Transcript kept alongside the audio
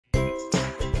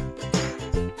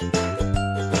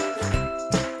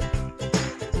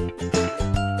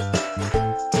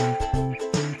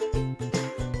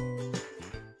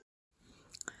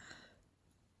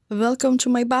Welcome to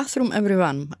my bathroom,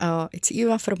 everyone. It's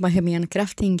Eva from Bohemian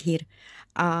Crafting here.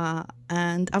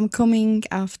 And I'm coming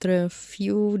after a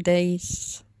few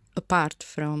days apart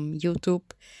from YouTube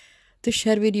to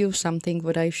share with you something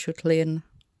what I should learn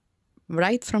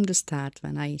right from the start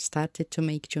when I started to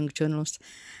make junk journals.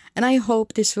 And I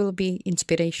hope this will be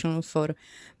inspirational for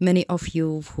many of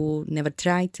you who never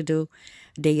tried to do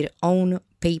their own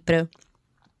paper.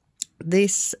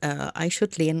 This I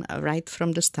should learn right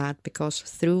from the start, because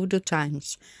through the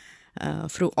times,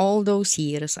 through all those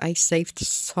years, I saved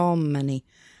so many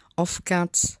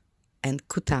offcuts and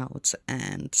cutouts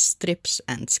and strips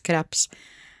and scraps,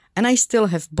 and I still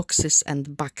have boxes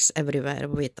and bags everywhere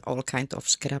with all kind of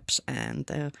scraps,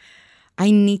 and I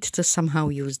need to somehow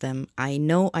use them. I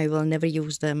know I will never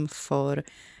use them for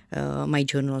my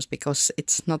journals, because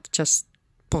it's not just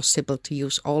possible to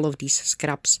use all of these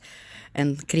scraps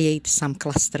and create some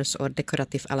clusters or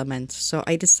decorative elements. So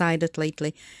I decided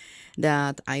lately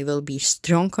that I will be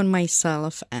strong on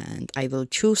myself and I will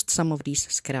choose some of these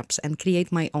scraps and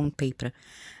create my own paper.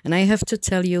 And I have to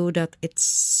tell you that it's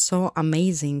so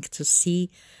amazing to see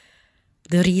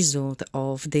the result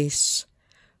of this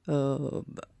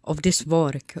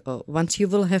work. Once you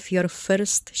will have your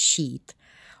first sheet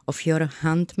of your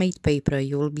handmade paper,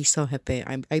 you will be so happy.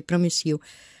 I promise you,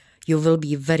 you will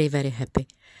be very, very happy.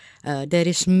 There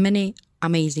is many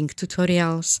amazing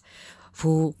tutorials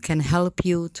who can help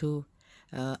you to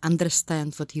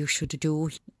understand what you should do.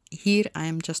 Here I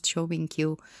am just showing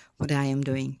you what I am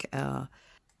doing.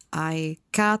 I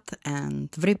cut and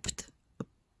ripped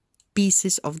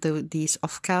pieces of these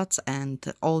offcuts and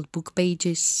old book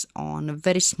pages on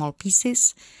very small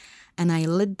pieces, and I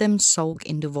let them soak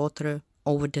in the water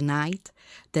over the night.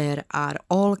 There are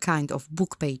all kind of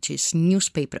book pages,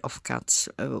 newspaper offcuts,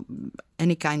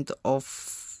 any kind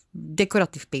of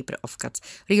decorative paper offcuts.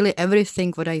 Really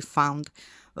everything what I found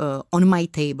on my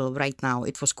table right now.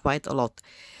 It was quite a lot.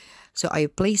 So I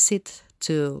place it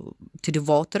to the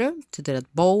water, to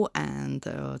that bowl, and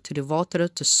to the water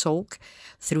to soak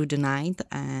through the night.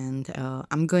 And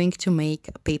I'm going to make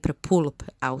a paper pulp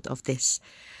out of this.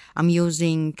 I'm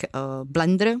using a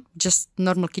blender, just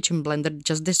normal kitchen blender,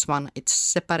 just this one. It's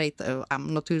separate.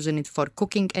 I'm not using it for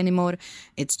cooking anymore.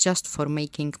 It's just for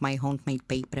making my homemade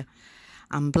paper.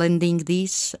 I'm blending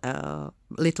these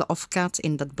little offcuts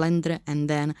in that blender, and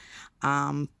then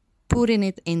I'm putting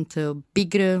it into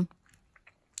bigger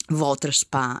water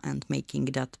spa and making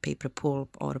that paper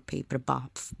pulp or paper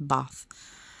bath.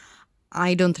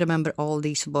 I don't remember all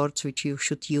these words which you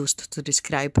should use to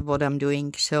describe what I'm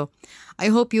doing, so I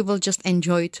hope you will just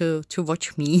enjoy to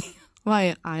watch me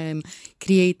while I am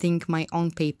creating my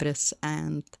own papers.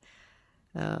 And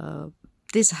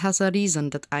this has a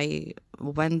reason that I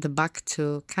went back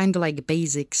to kind of like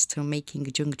basics to making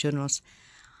junk journals.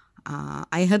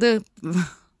 I had a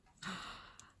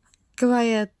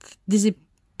quiet,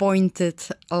 disappointed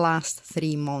last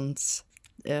 3 months.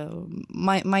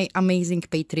 My amazing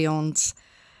Patreons,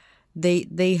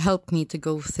 they helped me to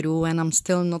go through, and I'm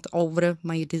still not over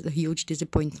my huge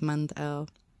disappointment.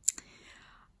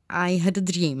 I had a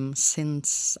dream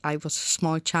since I was a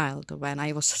small child. When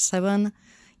I was 7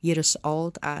 years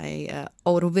old,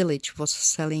 our village was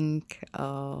selling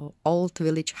old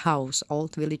village house,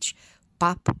 old village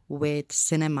pub with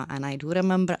cinema, and I do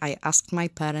remember I asked my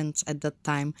parents at that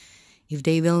time if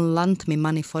they will lend me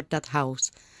money for that house,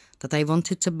 that I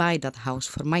wanted to buy that house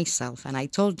for myself. And I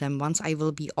told them once I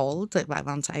will be old,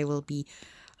 once I will be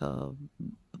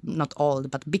not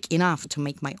old, but big enough to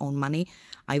make my own money,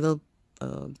 I will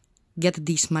get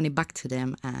this money back to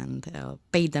them and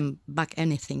pay them back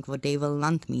anything what they will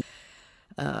lend me.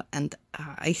 And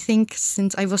I think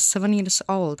since I was 7 years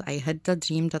old, I had the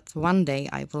dream that one day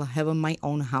I will have my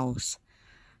own house.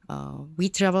 We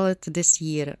traveled this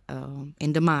year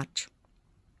in the March.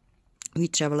 We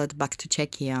traveled back to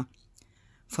Czechia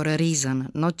for a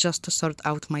reason, not just to sort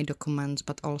out my documents,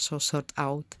 but also sort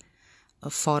out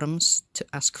forms to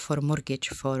ask for mortgage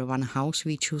for one house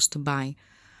we choose to buy.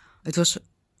 It was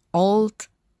old,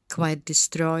 quite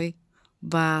destroyed,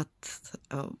 but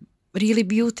really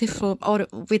beautiful, or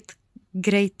with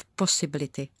great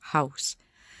possibility house.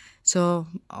 So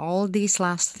all these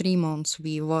last 3 months,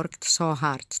 we worked so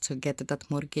hard to get that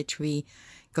mortgage. We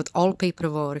got all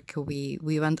paperwork. We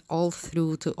went all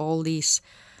through to all these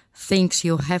things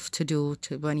you have to do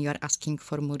when you are asking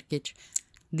for mortgage.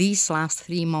 These last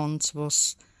 3 months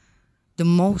was the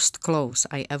most close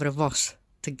I ever was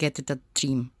to get that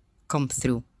dream come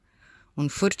through.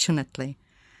 Unfortunately,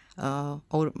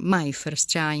 or my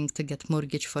first trying to get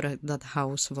mortgage for that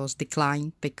house was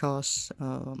declined, because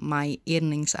my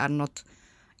earnings are not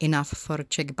enough for a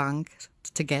Czech bank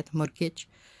to get mortgage.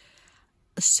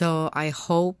 So I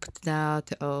hope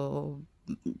that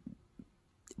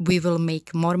we will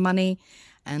make more money,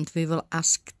 and we will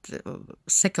ask the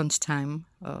second time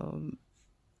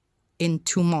in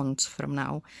 2 months from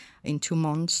now, in 2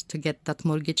 months, to get that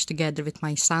mortgage together with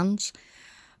my sons.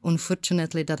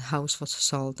 Unfortunately, that house was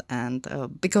sold, and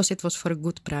because it was for a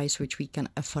good price, which we can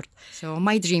afford. So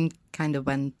my dream kind of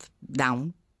went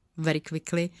down very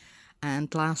quickly.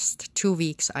 And last 2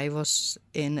 weeks, I was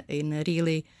in a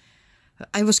really,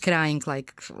 I was crying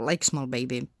like small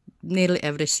baby, nearly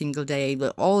every single day,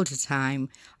 all the time.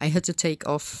 I had to take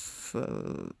off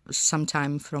some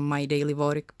time from my daily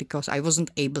work because I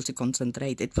wasn't able to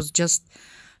concentrate. It was just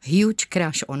a huge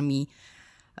crash on me,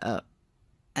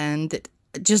 and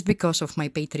just because of my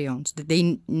Patreons,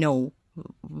 they know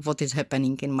what is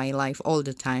happening in my life all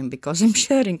the time because I'm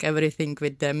sharing everything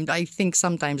with them. I think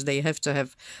sometimes they have to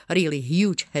have a really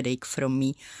huge headache from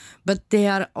me, but they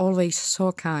are always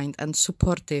so kind and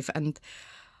supportive, and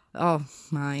oh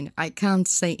mine, I can't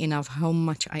say enough how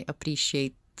much I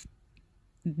appreciate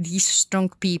these strong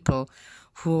people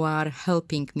who are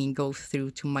helping me go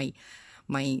through to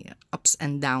my ups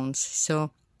and downs.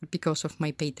 So because of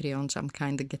my Patreons, I'm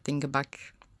kind of getting back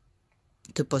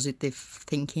to positive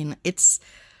thinking.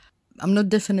 I'm not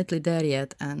definitely there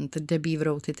yet, and Debbie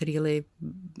wrote it really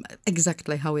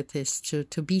exactly how it is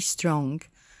to be strong.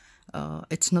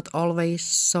 It's not always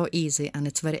so easy, and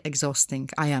it's very exhausting.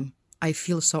 I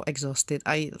feel so exhausted.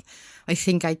 I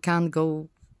think I can't go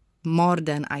more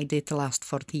than I did the last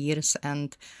 40 years,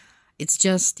 and it's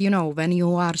just, when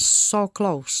you are so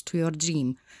close to your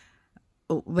dream,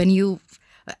 when you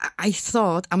I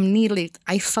felt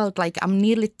like I'm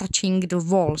nearly touching the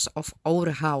walls of our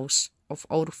house, of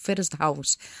our first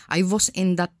house. I was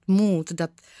in that mood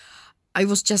that I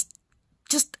was just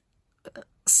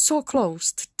so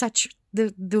close to touch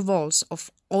the walls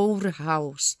of our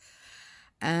house.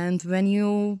 And when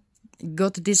you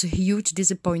got this huge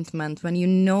disappointment, when you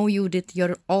know you did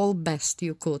your all best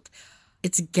you could,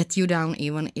 it's get you down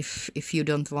even if you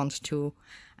don't want to.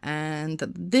 And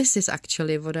this is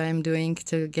actually what I'm doing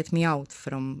to get me out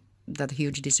from that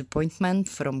huge disappointment,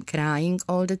 from crying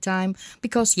all the time.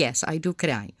 Because yes, I do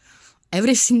cry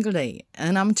every single day,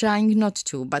 and I'm trying not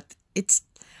to, but it's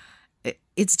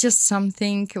just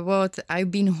something what I've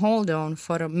been hold on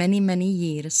for many, many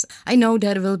years. I know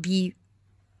there will be,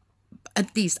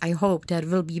 at least I hope there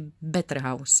will be better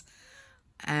house,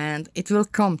 and it will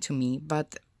come to me,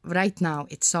 but right now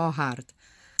it's so hard.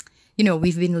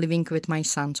 We've been living with my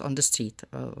sons on the street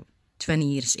 20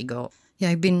 years ago.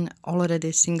 Yeah, I've been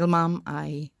already single mom.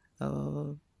 I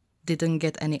didn't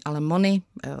get any alimony.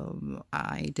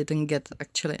 I didn't get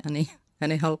actually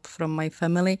any help from my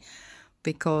family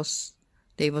because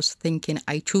they was thinking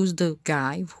I choose the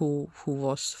guy who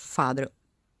was father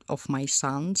of my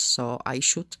sons, so I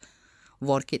should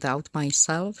work it out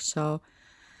myself. So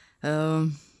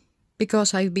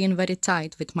because I've been very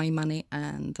tight with my money,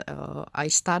 and I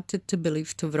started to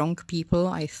believe the wrong people.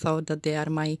 I thought that they are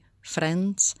my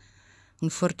friends.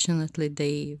 Unfortunately,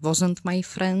 they wasn't my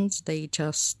friends. They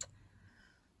just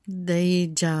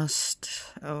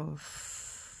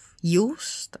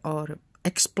used or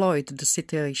exploit the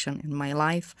situation in my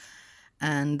life,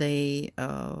 and they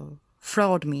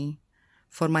fraud me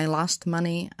for my last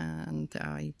money, and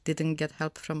I didn't get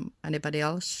help from anybody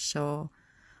else. So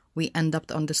we end up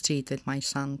on the street with my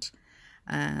sons.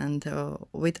 And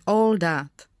with all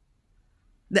that,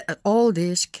 all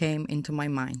this came into my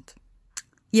mind.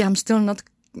 Yeah, I'm still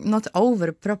not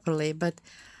over properly, but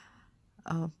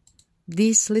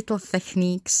these little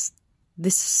techniques,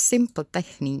 these simple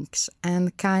techniques,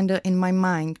 and kind of in my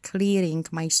mind clearing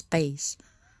my space,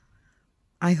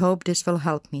 I hope this will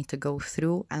help me to go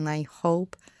through, and I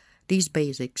hope these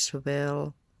basics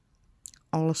will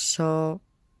also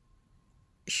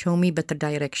show me better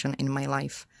direction in my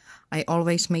life. I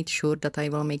always made sure that I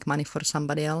will make money for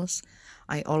somebody else.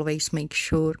 I always made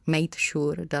sure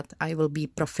that I will be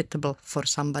profitable for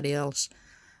somebody else,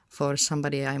 for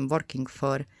somebody I'm working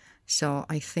for. So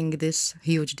I think this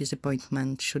huge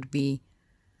disappointment should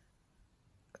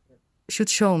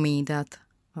show me that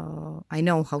I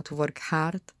know how to work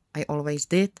hard. I always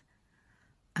did.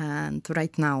 And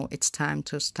right now it's time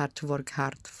to start to work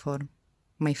hard for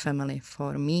my family,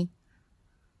 for me,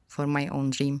 for my own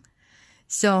dream.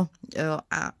 So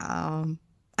I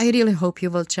really hope you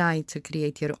will try to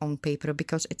create your own paper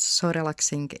because it's so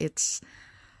relaxing. It's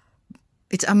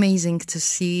amazing to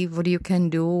see what you can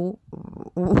do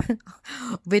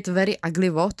with very ugly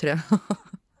water,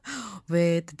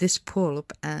 with this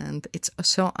pulp, and it's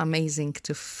so amazing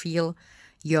to feel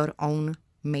your own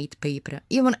made paper.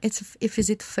 Even if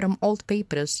it from old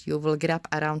papers you will grab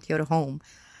around your home.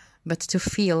 But to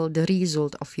feel the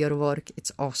result of your work,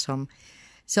 it's awesome.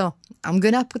 So I'm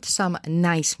gonna put some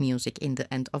nice music in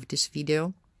the end of this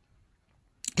video.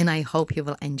 And I hope you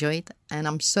will enjoy it. And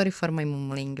I'm sorry for my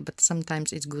mumbling, but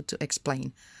sometimes it's good to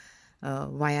explain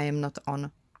why I am not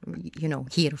on,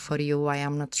 here for you, why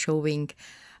I'm not showing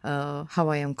how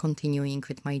I am continuing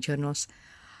with my journals.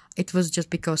 It was just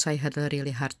because I had a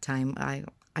really hard time.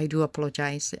 I do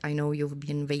apologize. I know you've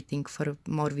been waiting for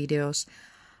more videos.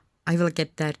 I will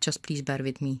get there. Just please bear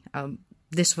with me.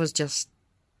 This was just,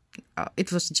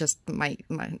 it was just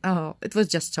it was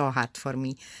just so hard for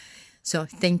me. So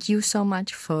thank you so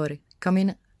much for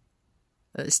coming,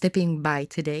 stepping by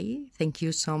today. Thank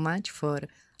you so much for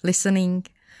listening.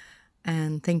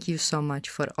 And thank you so much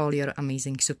for all your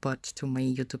amazing support to my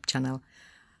YouTube channel.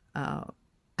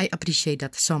 I appreciate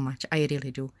that so much. I really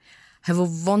do. Have a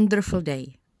wonderful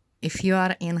day. If you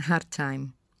are in hard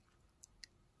time,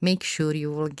 make sure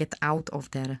you will get out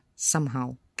of there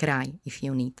somehow. Cry if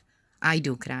you need. I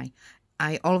do cry.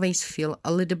 I always feel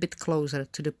a little bit closer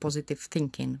to the positive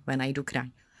thinking when I do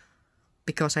cry,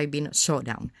 because I've been so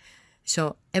down.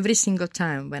 So every single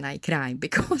time when I cry,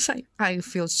 because I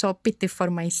feel so pity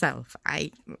for myself,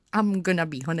 I'm gonna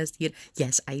be honest here.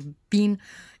 Yes, I've been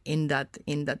in that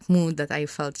mood that I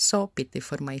felt so pity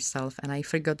for myself, and I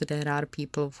forgot that there are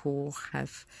people who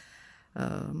have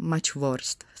much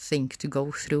worse thing to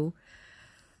go through.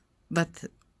 But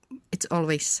it's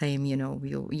always same,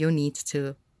 you need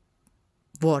to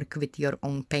work with your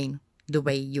own pain the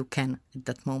way you can at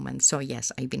that moment. So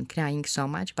yes, I've been crying so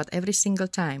much, but every single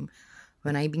time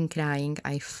when I've been crying,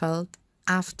 I felt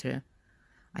a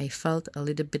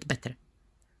little bit better.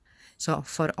 So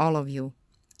for all of you,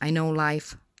 I know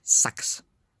life sucks.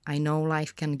 I know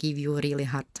life can give you a really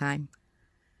hard time.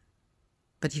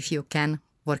 But if you can,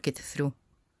 work it through.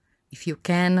 If you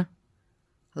can,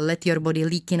 let your body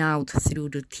leaking out through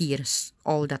the tears,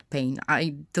 all that pain.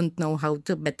 I don't know how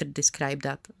to better describe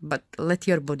that, but let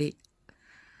your body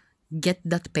get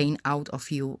that pain out of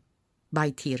you by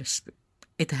tears.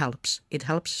 It helps. It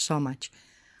helps so much.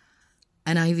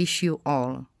 And I wish you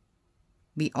all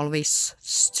be always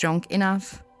strong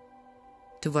enough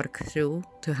to work through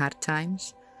the hard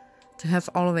times, to have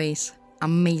always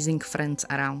amazing friends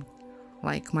around,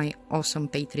 like my awesome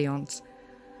Patreons,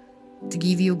 to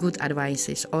give you good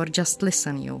advices or just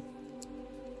listen you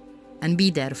and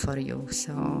be there for you.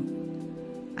 So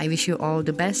I wish you all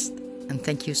the best, and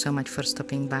thank you so much for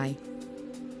stopping by.